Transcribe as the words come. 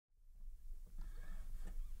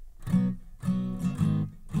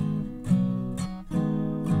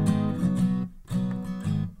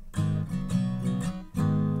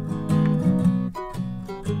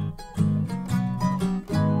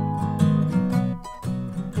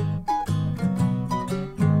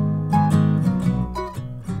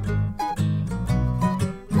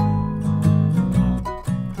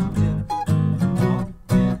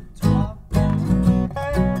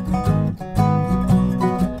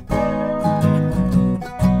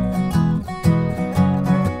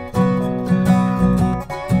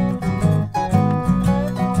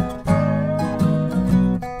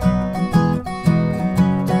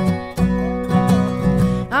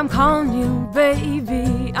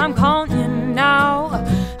baby, I'm calling you now.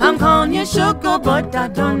 I'm calling you sugar, but I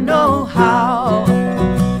don't know how.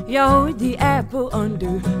 You're the apple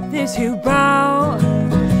under this here brow.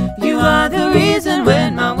 You are the reason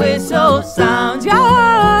when my whistle sounds.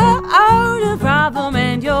 You're the problem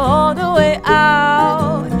and you're all the way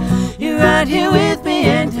out. You're right here with me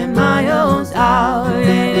and 10 miles out.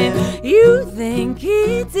 And if you think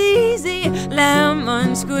it's easy, lemon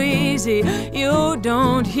squeezy, you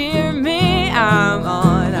don't hear me. I'm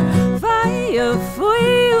on fire for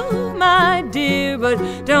you, my dear, but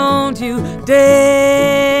don't you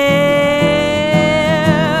dare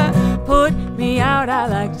put me out. I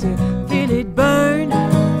like to feel it burn.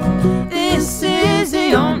 This is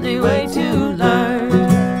the only way to learn.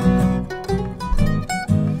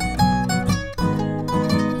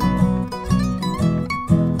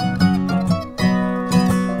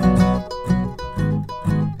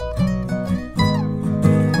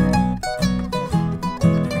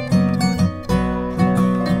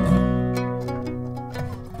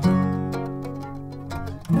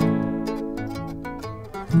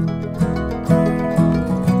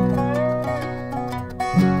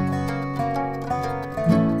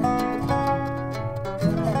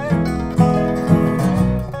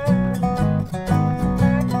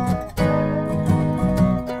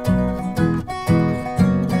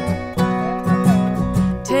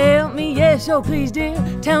 So please, dear,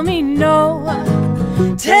 tell me no.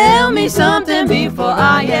 Tell me something before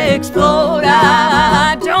I explode.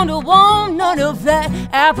 I don't want none of that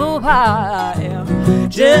apple pie.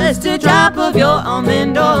 Just a drop of your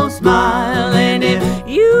almond smile. And if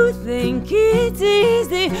you think it's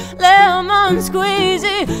easy, lemon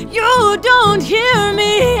squeezy, you don't hear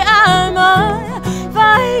me. I'm on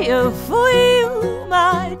fire for you,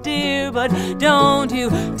 my dear, but don't you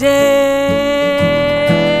dare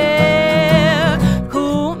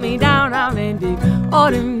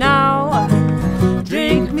autumn now.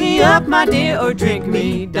 Drink me up, my dear, or drink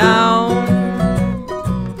me down.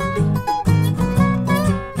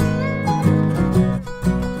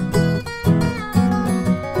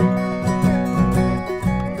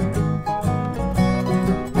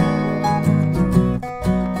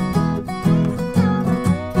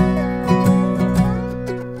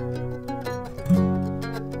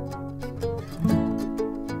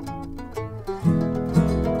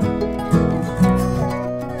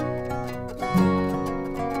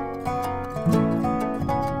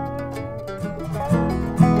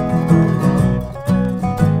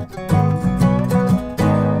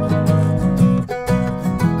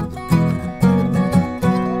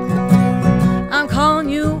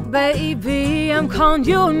 Baby, I'm calling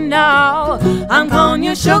you now. I'm calling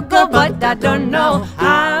you sugar, but I don't know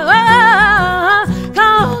how.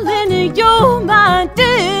 Calling you, my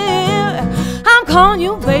dear. I'm calling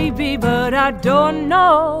you baby, but I don't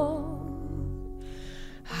know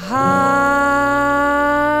how.